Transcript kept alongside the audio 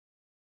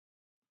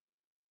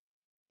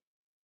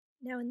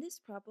Now in this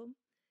problem,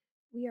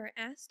 we are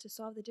asked to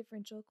solve the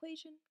differential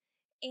equation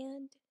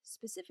and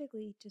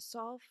specifically to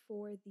solve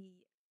for the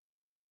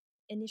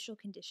initial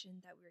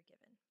condition that we were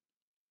given.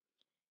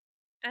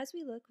 As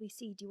we look, we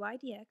see dy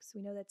dx,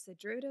 we know that's the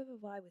derivative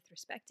of y with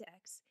respect to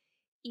x,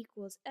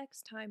 equals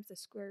x times the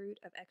square root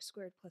of x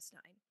squared plus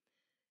 9.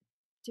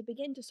 To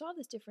begin to solve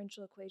this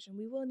differential equation,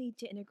 we will need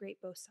to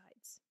integrate both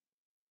sides.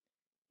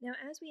 Now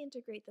as we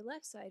integrate the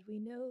left side, we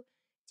know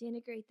to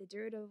integrate the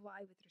derivative of y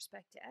with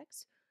respect to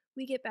x,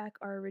 we get back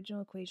our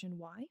original equation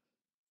y,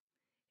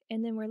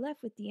 and then we're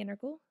left with the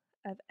integral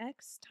of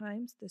x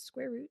times the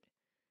square root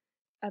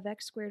of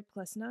x squared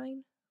plus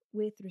 9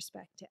 with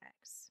respect to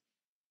x.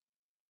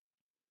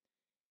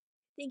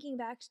 Thinking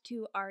back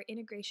to our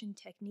integration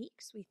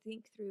techniques, we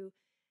think through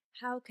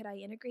how could I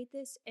integrate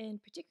this,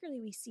 and particularly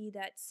we see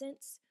that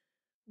since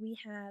we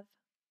have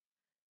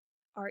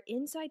our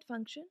inside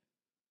function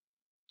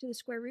to the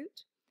square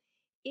root,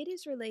 it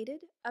is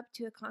related up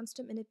to a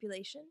constant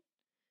manipulation.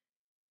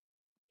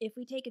 If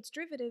we take its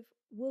derivative,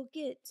 we'll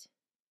get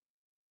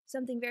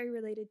something very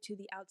related to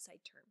the outside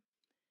term.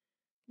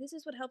 This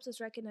is what helps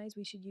us recognize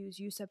we should use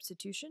u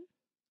substitution.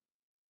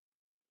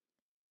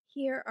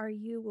 Here our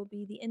u will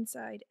be the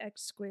inside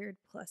x squared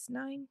plus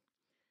 9.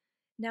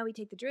 Now we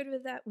take the derivative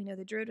of that. We know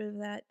the derivative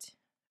of that.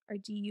 Our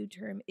du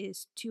term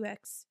is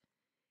 2x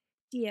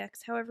dx.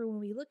 However, when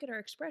we look at our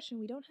expression,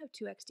 we don't have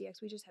 2x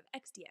dx, we just have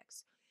x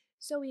dx.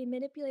 So we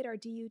manipulate our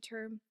du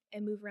term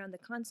and move around the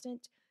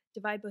constant,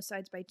 divide both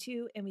sides by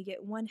 2, and we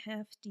get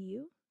 1/2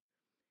 du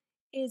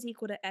is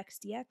equal to x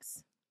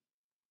dx.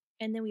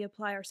 And then we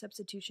apply our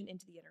substitution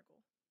into the integral.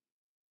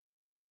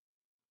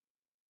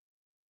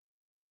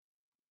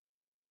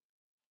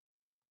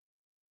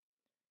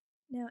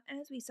 Now,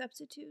 as we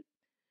substitute,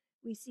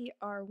 we see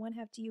our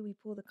 1/2 du, we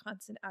pull the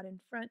constant out in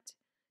front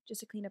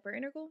just to clean up our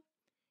integral.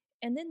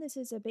 And then this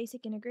is a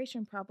basic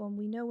integration problem.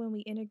 We know when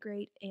we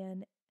integrate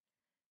an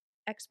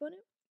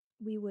exponent,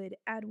 we would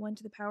add 1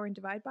 to the power and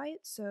divide by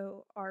it.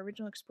 So our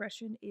original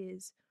expression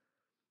is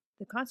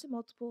the constant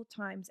multiple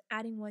times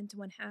adding 1 to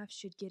 1/2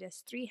 should get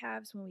us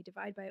 3/2. When we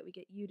divide by it, we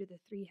get u to the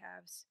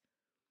 3/2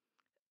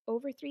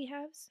 over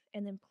 3/2,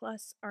 and then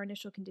plus our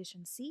initial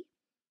condition c.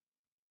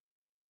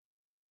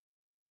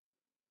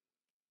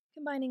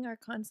 Combining our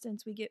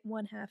constants, we get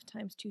 1/2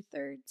 times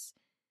 2/3.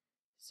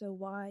 So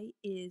y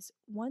is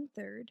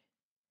 1/3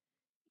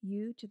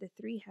 u to the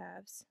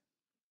 3/2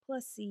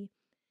 plus c.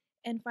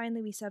 And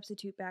finally, we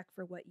substitute back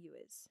for what u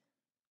is.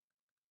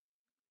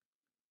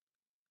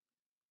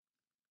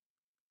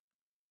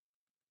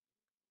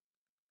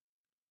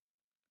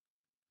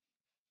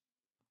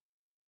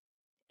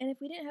 And if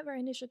we didn't have our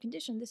initial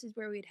condition, this is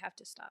where we'd have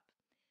to stop.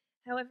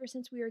 However,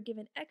 since we are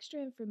given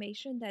extra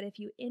information that if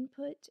you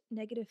input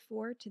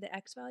 -4 to the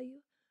x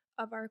value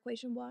of our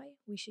equation y,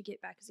 we should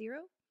get back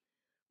 0,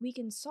 we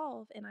can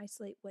solve and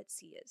isolate what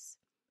c is.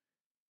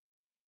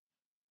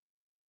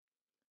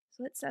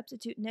 So let's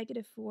substitute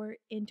 -4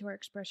 into our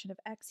expression of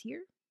x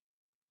here.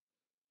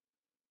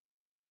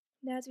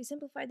 Now as we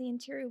simplify the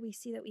interior, we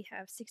see that we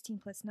have 16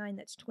 plus 9,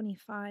 that's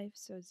 25,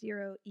 so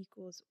 0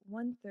 equals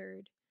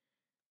 1/3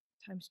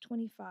 times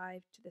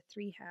 25 to the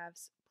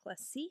 3/2 plus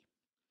c.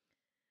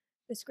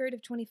 The square root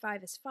of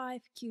 25 is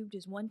 5, cubed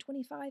is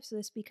 125, so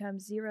this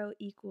becomes 0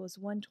 equals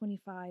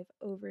 125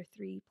 over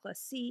 3 plus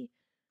c,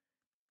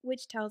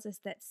 which tells us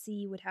that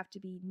c would have to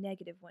be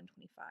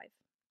 -125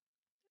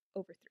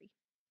 over 3.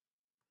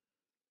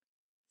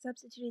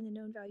 Substituting the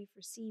known value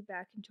for c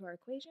back into our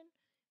equation,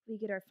 we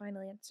get our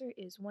final answer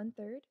is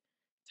 1/3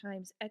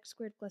 times x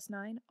squared plus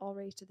 9, all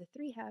raised to the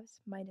 3/2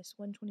 minus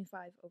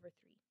 125 over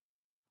 3.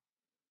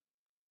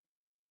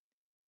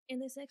 In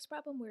this next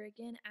problem, we're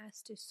again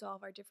asked to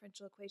solve our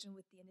differential equation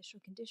with the initial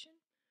condition.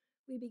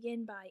 We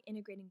begin by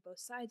integrating both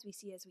sides. We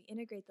see as we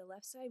integrate the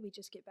left side, we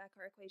just get back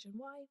our equation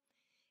y.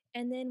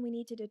 And then we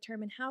need to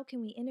determine how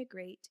can we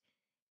integrate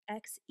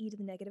x e to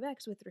the negative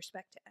x with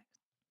respect to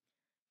x.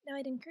 Now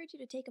I'd encourage you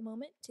to take a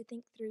moment to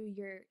think through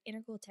your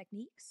integral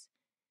techniques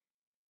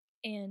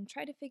and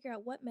try to figure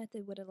out what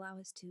method would allow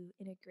us to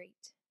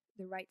integrate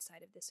the right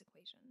side of this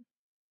equation.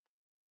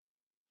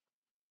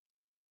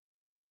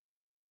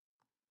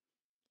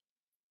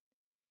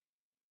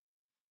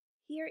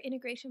 Here,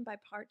 integration by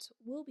parts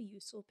will be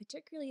useful,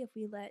 particularly if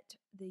we let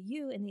the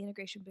u in the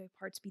integration by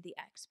parts be the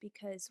x,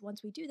 because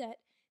once we do that,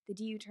 the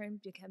du term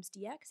becomes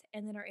dx,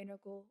 and then our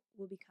integral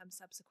will become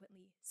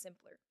subsequently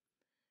simpler.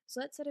 So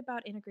let's set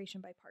about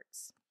integration by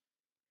parts.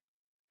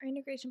 Our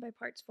integration by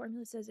parts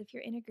formula says if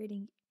you're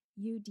integrating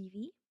u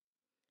dv,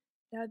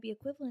 that would be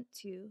equivalent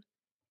to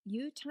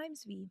u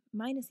times v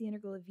minus the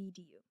integral of v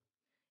du.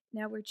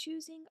 Now we're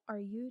choosing our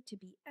u to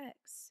be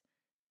x,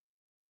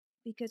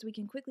 because we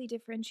can quickly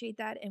differentiate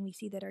that and we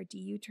see that our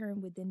du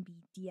term would then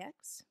be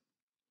dx.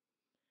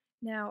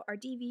 Now our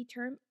dv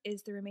term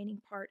is the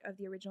remaining part of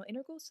the original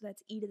integral, so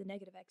that's e to the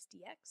negative x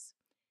dx.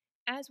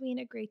 As we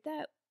integrate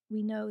that,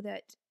 we know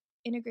that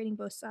integrating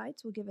both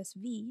sides will give us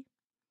v,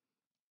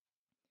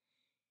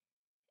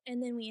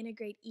 and then we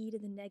integrate e to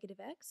the negative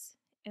x,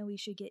 and we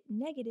should get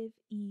negative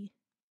e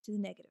to the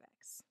negative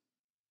x.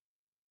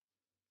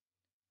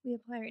 We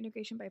apply our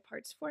integration by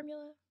parts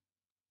formula,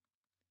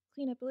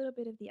 clean up a little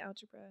bit of the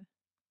algebra,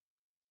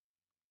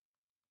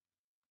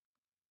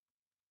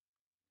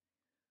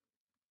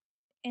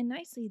 and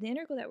nicely, the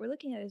integral that we're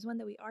looking at is one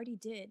that we already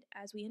did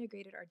as we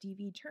integrated our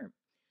dv term.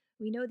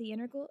 We know the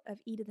integral of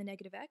e to the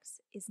negative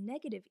x is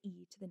negative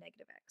e to the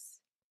negative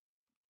x,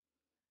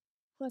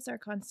 plus our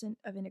constant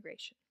of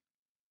integration.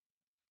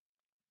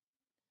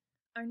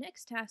 Our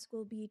next task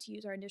will be to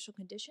use our initial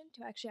condition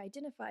to actually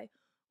identify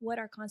what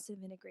our constant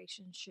of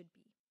integration should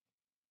be.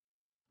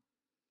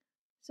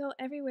 So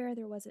everywhere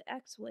there was an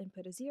x, we'll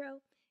input a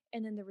 0,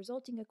 and then the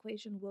resulting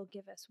equation will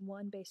give us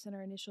 1 based on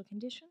our initial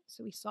condition.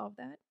 So we solve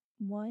that.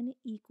 1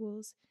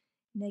 equals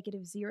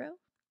negative 0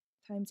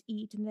 times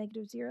e to the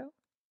negative 0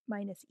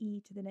 minus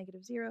e to the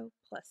negative 0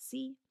 plus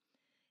c.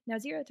 Now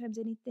 0 times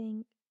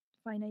anything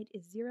finite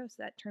is 0, so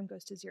that term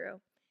goes to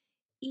 0.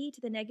 E to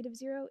the negative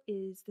 0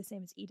 is the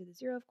same as e to the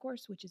 0, of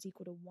course, which is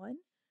equal to 1.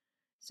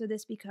 So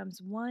this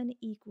becomes 1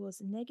 equals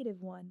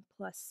negative 1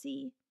 plus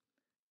c.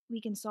 We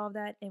can solve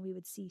that, and we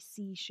would see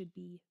c should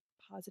be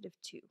positive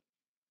 2.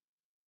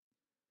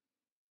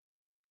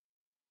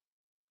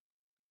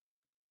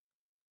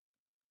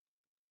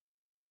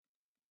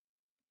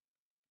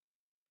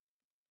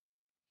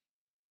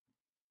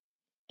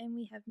 And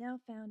we have now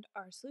found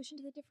our solution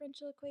to the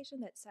differential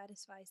equation that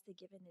satisfies the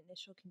given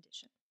initial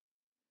condition.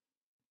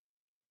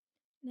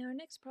 Now our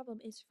next problem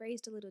is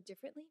phrased a little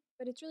differently,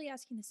 but it's really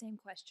asking the same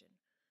question.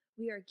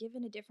 We are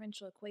given a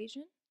differential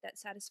equation that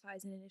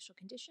satisfies an initial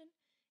condition,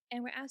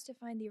 and we're asked to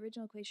find the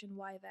original equation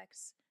y of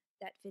x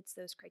that fits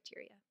those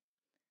criteria.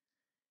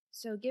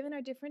 So given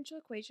our differential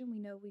equation, we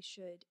know we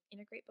should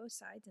integrate both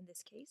sides in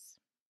this case.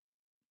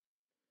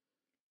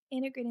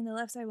 Integrating the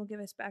left side will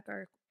give us back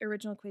our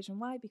original equation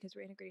y because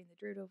we're integrating the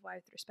derivative of y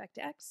with respect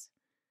to x,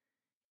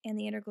 and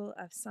the integral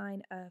of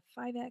sine of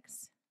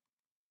 5x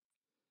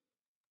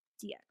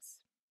dx.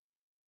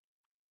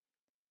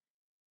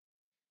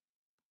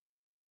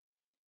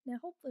 Now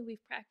hopefully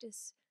we've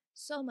practiced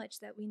so much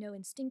that we know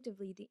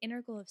instinctively the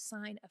integral of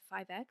sine of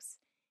 5x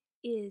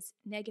is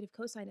negative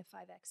cosine of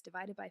 5x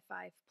divided by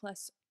 5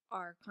 plus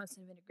our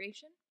constant of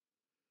integration.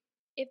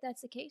 If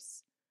that's the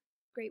case,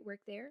 great work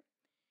there.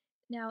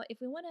 Now, if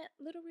we want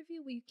a little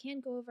review, we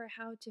can go over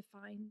how to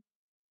find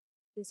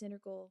this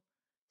integral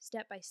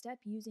step by step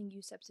using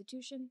u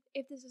substitution.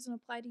 If this doesn't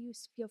apply to you,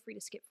 feel free to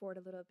skip forward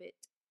a little bit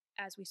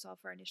as we solve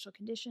for our initial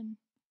condition.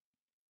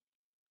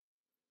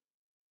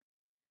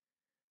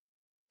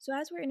 So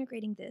as we're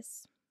integrating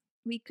this,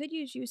 we could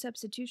use u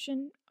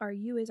substitution. Our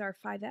u is our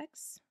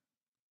 5x.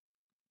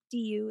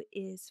 Du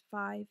is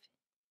 5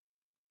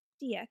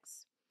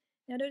 dx.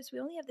 Now notice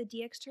we only have the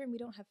dx term. We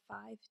don't have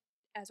 5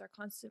 as our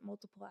constant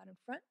multiple out in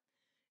front.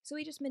 So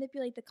we just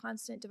manipulate the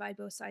constant, divide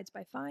both sides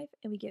by 5,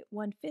 and we get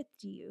 1/5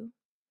 du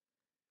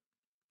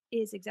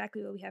is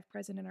exactly what we have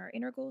present in our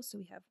integral. So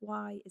we have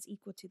y is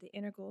equal to the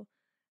integral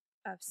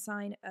of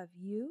sine of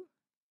u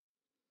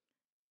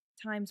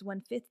times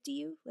 1/5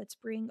 du. Let's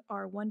bring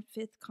our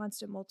 1/5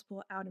 constant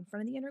multiple out in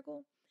front of the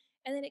integral.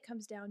 And then it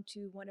comes down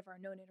to one of our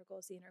known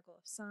integrals. The integral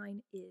of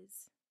sine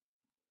is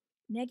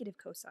negative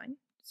cosine.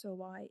 So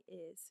y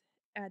is,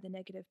 add the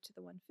negative to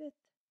the 1/5,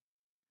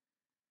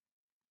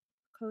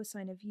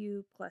 cosine of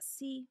u plus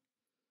c,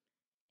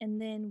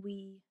 and then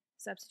we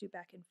substitute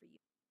back in for u.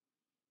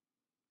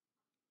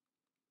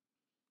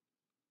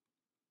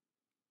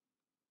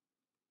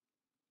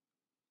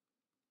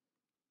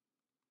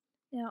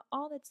 Now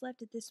all that's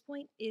left at this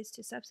point is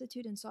to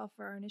substitute and solve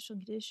for our initial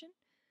condition.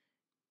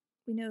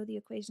 We know the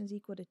equation is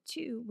equal to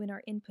 2 when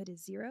our input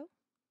is 0.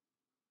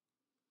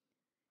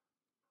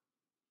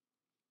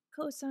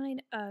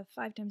 Cosine of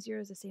 5 times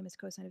 0 is the same as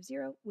cosine of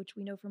 0, which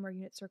we know from our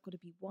unit circle to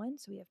be 1.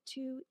 So we have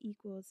 2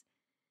 equals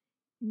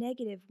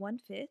negative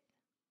 1/5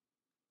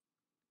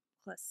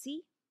 plus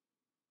c.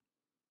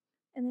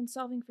 And then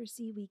solving for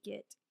c, we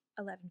get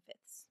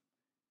 11/5.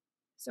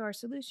 So our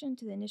solution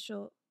to the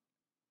initial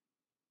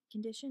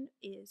condition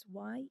is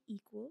y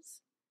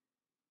equals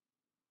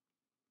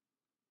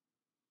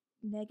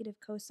negative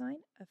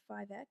cosine of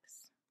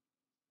 5x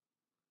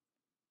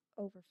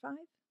over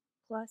 5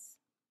 plus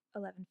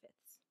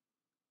 11/5.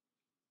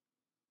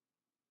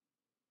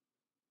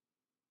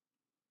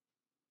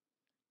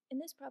 In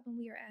this problem,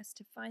 we are asked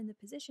to find the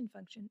position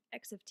function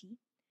x of t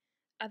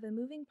of a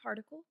moving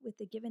particle with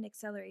the given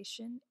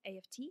acceleration a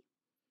of t,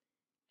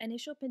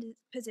 initial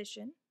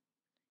position,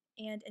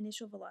 and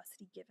initial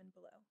velocity given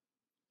below.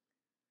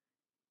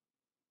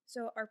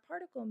 So our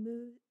particle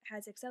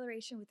has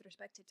acceleration with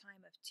respect to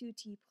time of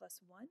 2t plus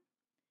 1.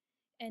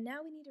 And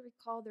now we need to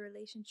recall the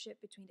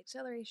relationship between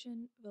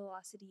acceleration,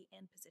 velocity,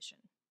 and position.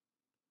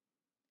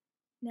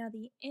 Now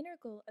the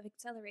integral of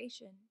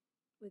acceleration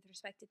with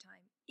respect to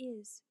time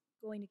is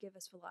going to give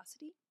us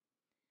velocity.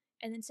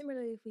 And then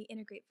similarly, if we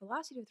integrate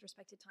velocity with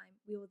respect to time,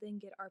 we will then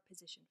get our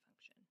position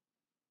function.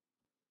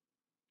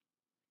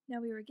 Now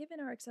we were given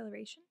our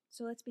acceleration,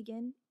 so let's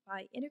begin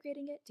by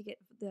integrating it to get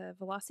the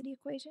velocity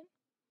equation.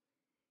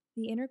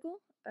 The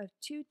integral of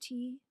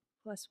 2t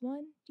plus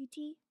 1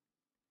 dt,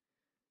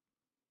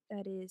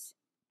 that is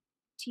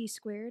t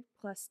squared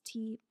plus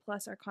t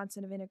plus our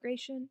constant of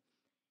integration,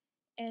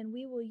 and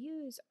we will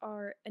use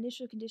our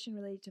initial condition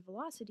related to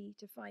velocity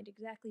to find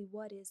exactly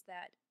what is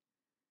that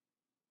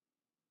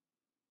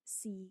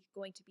c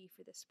going to be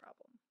for this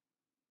problem.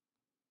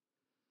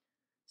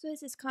 So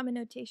this is common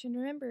notation.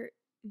 Remember,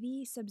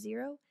 v sub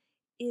 0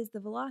 is the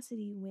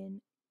velocity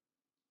when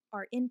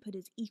our input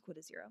is equal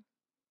to 0.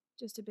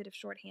 Just a bit of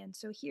shorthand.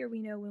 So here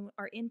we know when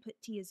our input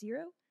t is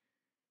 0,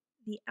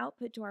 the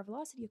output to our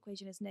velocity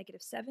equation is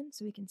 -7,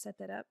 so we can set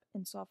that up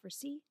and solve for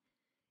c.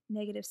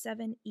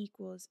 -7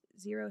 equals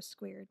 0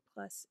 squared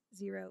plus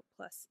 0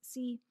 plus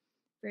c.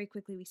 Very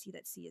quickly we see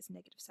that c is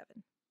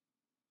 -7.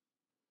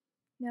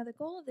 Now the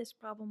goal of this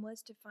problem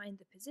was to find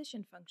the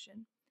position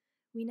function.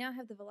 We now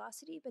have the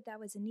velocity, but that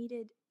was a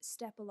needed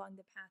step along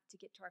the path to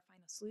get to our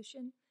final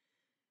solution.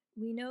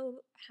 We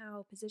know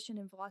how position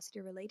and velocity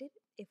are related.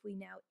 If we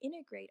now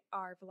integrate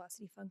our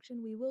velocity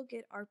function, we will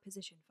get our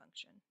position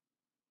function.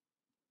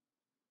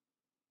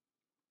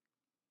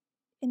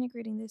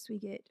 Integrating this, we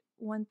get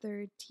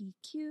 1/3 t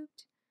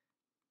cubed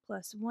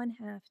plus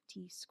 1/2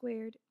 t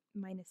squared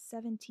minus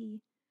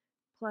 7t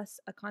plus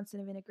a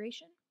constant of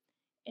integration.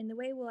 And the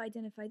way we'll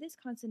identify this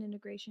constant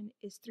integration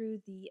is through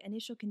the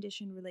initial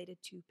condition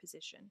related to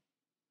position,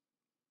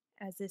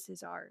 as this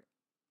is our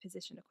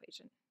position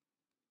equation.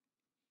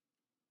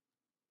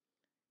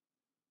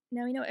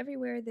 Now we know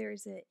everywhere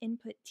there's an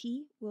input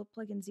t, we'll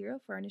plug in 0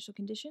 for our initial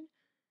condition.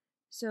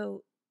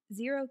 So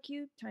 0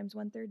 cubed times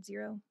 1/3,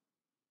 0,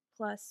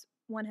 plus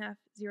 1/2,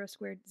 0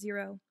 squared,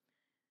 0,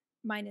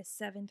 minus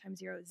 7 times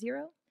 0,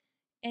 0.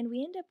 And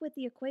we end up with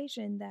the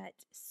equation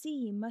that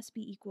c must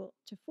be equal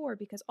to 4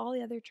 because all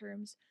the other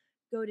terms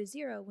go to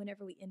 0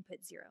 whenever we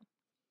input 0.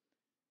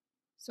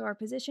 So our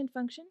position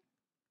function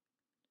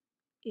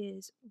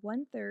is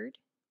 1/3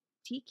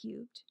 t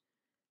cubed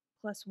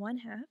plus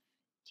 1/2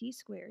 t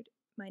squared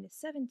minus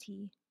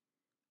 7t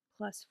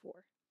plus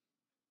 4.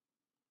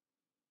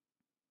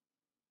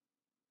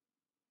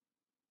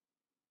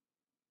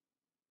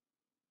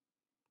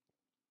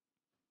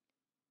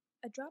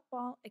 A drop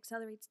ball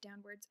accelerates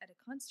downwards at a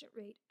constant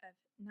rate of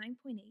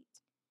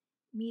 9.8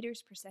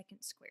 meters per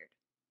second squared.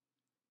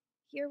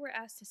 Here we're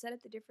asked to set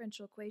up the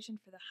differential equation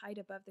for the height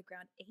above the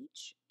ground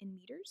h in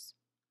meters.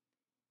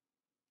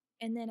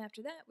 And then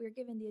after that, we're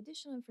given the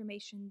additional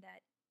information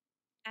that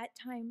at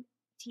time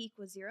t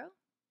equals 0,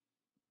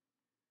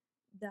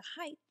 the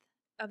height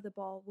of the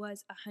ball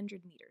was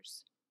 100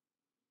 meters.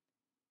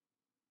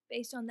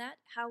 Based on that,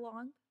 how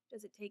long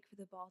does it take for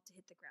the ball to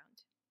hit the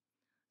ground?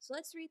 So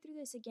let's read through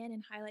this again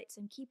and highlight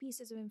some key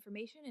pieces of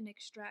information and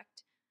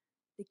extract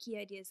the key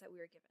ideas that we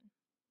were given.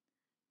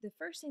 The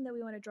first thing that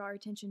we want to draw our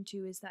attention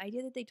to is the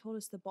idea that they told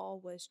us the ball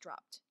was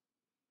dropped.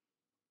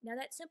 Now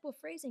that simple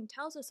phrasing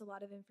tells us a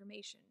lot of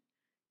information.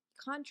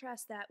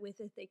 Contrast that with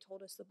if they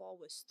told us the ball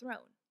was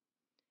thrown.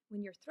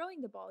 When you're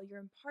throwing the ball, you're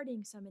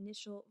imparting some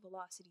initial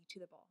velocity to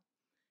the ball.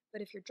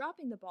 But if you're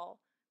dropping the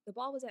ball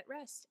was at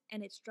rest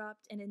and it's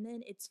dropped and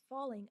then it's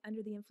falling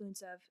under the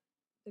influence of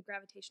the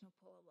gravitational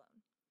pull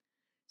alone.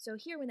 So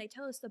here when they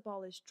tell us the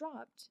ball is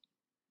dropped,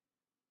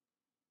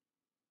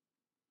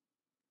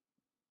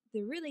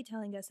 they're really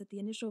telling us that the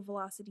initial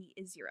velocity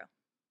is 0.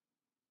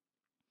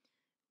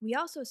 We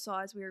also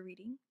saw as we were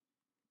reading,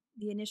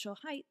 the initial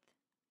height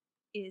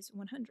is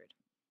 100.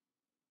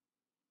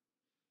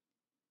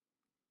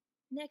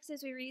 Next,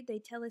 as we read, they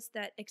tell us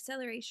that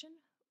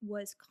acceleration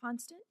was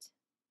constant,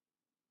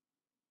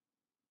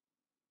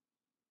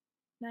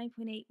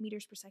 9.8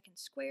 meters per second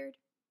squared.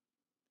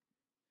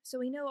 So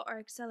we know our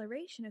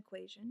acceleration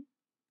equation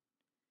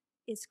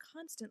is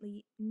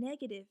constantly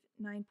negative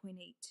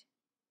 9.8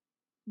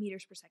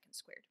 meters per second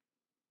squared.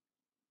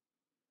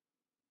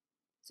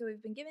 So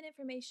we've been given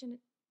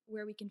information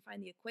where we can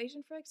find the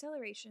equation for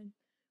acceleration,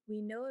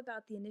 we know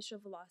about the initial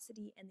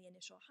velocity and the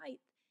initial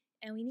height,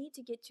 and we need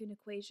to get to an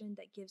equation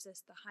that gives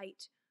us the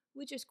height,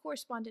 which is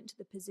correspondent to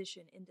the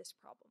position in this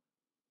problem.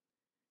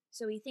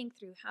 So we think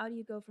through, how do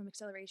you go from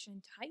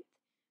acceleration to height?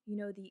 You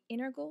know the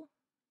integral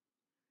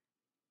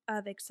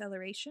of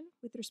acceleration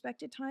with respect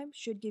to time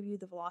should give you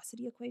the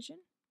velocity equation,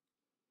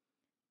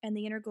 and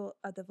the integral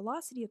of the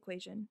velocity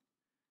equation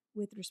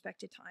with respect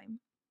to time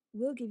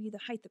will give you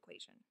the height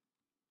equation.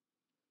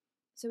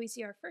 So we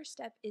see our first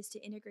step is to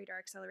integrate our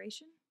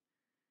acceleration.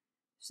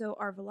 So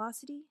our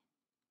velocity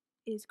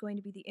is going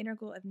to be the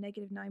integral of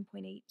negative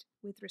 9.8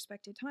 with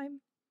respect to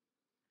time,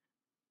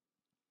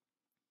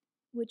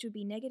 which would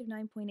be negative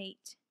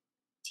 9.8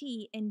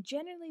 t, and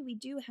generally we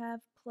do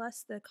have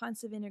plus the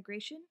constant of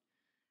integration,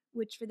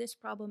 which for this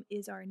problem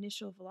is our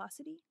initial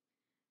velocity.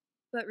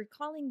 But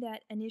recalling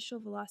that initial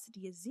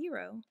velocity is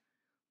 0,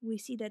 we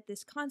see that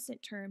this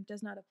constant term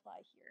does not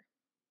apply here.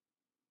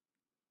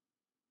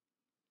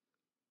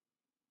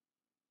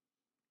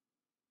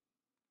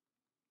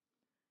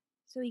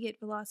 So we get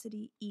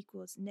velocity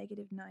equals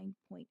negative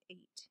 9.8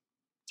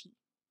 t.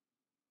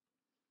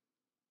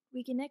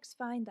 We can next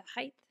find the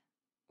height,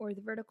 or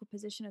the vertical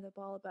position of the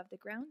ball above the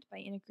ground, by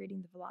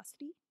integrating the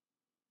velocity.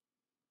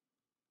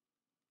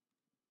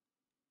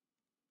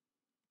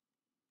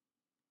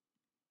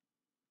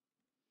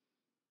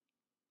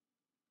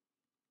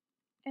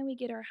 And we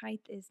get our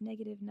height is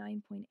negative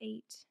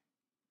 9.8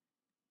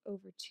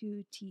 over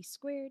 2t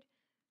squared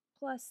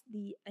plus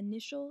the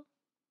initial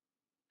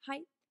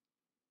height.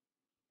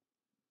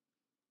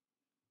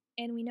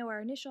 And we know our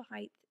initial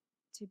height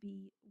to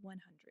be 100.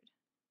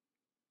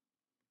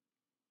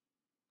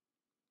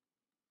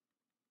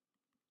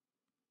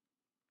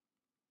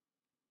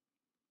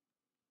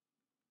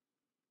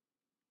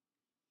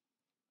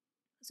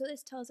 So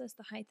this tells us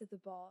the height of the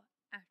ball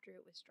after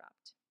it was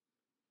dropped.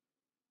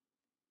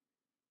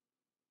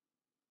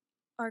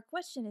 Our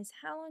question is,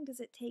 how long does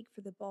it take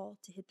for the ball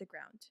to hit the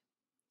ground?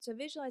 So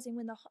visualizing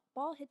when the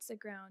ball hits the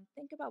ground,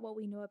 think about what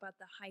we know about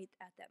the height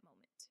at that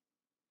moment.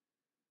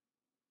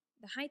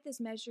 The height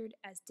is measured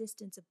as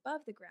distance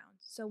above the ground,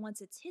 so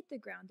once it's hit the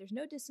ground, there's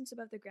no distance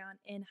above the ground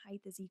and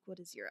height is equal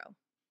to 0.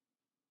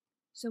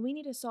 So we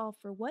need to solve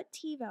for what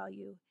t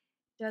value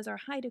does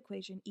our height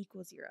equation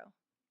equal 0.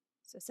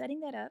 So setting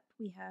that up,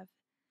 we have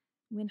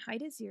when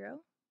height is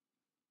 0,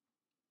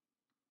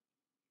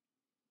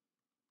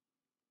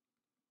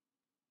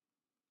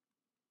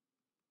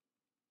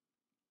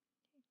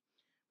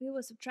 we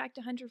will subtract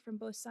 100 from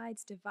both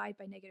sides, divide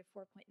by negative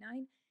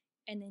 4.9,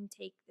 and then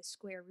take the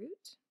square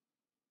root.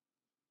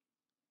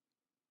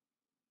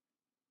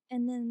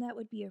 And then that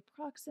would be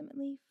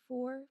approximately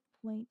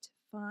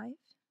 4.518.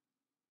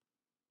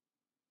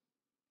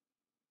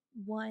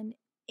 When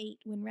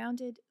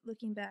rounded,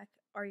 looking back,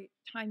 our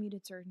time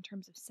units are in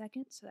terms of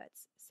seconds, so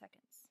that's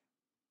seconds.